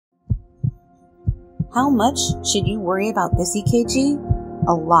How much should you worry about this EKG?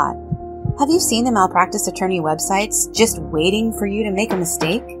 A lot. Have you seen the malpractice attorney websites just waiting for you to make a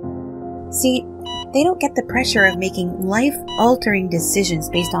mistake? See, they don't get the pressure of making life-altering decisions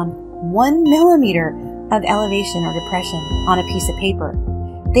based on 1 millimeter of elevation or depression on a piece of paper.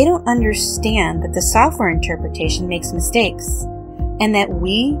 They don't understand that the software interpretation makes mistakes, and that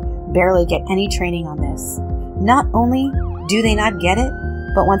we barely get any training on this. Not only do they not get it,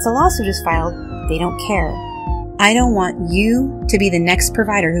 but once a lawsuit is filed, they don't care. I don't want you to be the next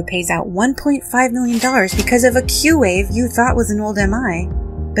provider who pays out $1.5 million because of a Q wave you thought was an old MI,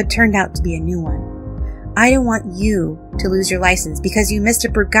 but turned out to be a new one. I don't want you to lose your license because you missed a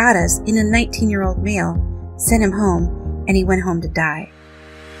Brigadas in a 19-year-old male, sent him home, and he went home to die.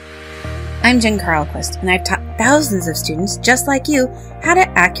 I'm Jen Carlquist, and I've taught thousands of students just like you how to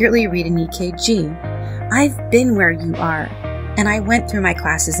accurately read an EKG. I've been where you are, and I went through my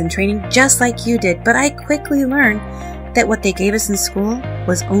classes and training just like you did, but I quickly learned that what they gave us in school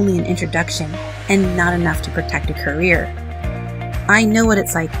was only an introduction and not enough to protect a career. I know what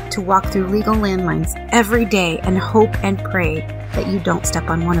it's like to walk through legal landmines every day and hope and pray that you don't step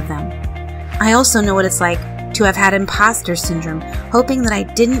on one of them. I also know what it's like to have had imposter syndrome, hoping that I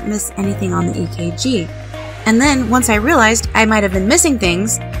didn't miss anything on the EKG. And then, once I realized I might have been missing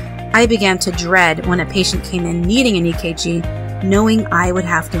things, I began to dread when a patient came in needing an EKG, knowing I would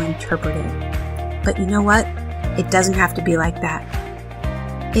have to interpret it. But you know what? It doesn't have to be like that.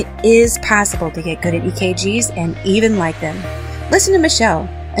 It is possible to get good at EKGs and even like them. Listen to Michelle,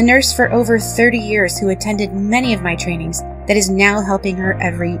 a nurse for over 30 years who attended many of my trainings that is now helping her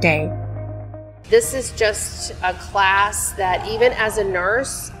every day. This is just a class that even as a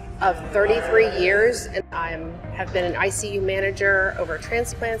nurse of 33 years, and I have been an ICU manager over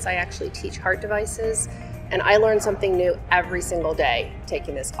transplants, I actually teach heart devices, and I learn something new every single day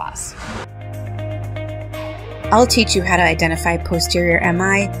taking this class. I'll teach you how to identify posterior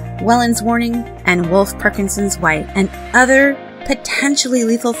MI, Wellens warning, and Wolff-Parkinson's White, and other potentially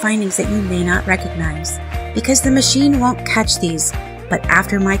lethal findings that you may not recognize. Because the machine won't catch these, but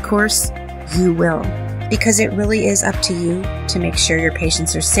after my course, you will. Because it really is up to you to make sure your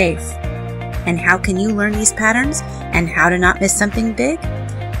patients are safe. And how can you learn these patterns and how to not miss something big?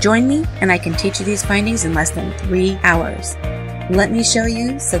 Join me and I can teach you these findings in less than 3 hours. Let me show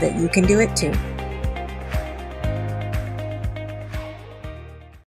you so that you can do it too.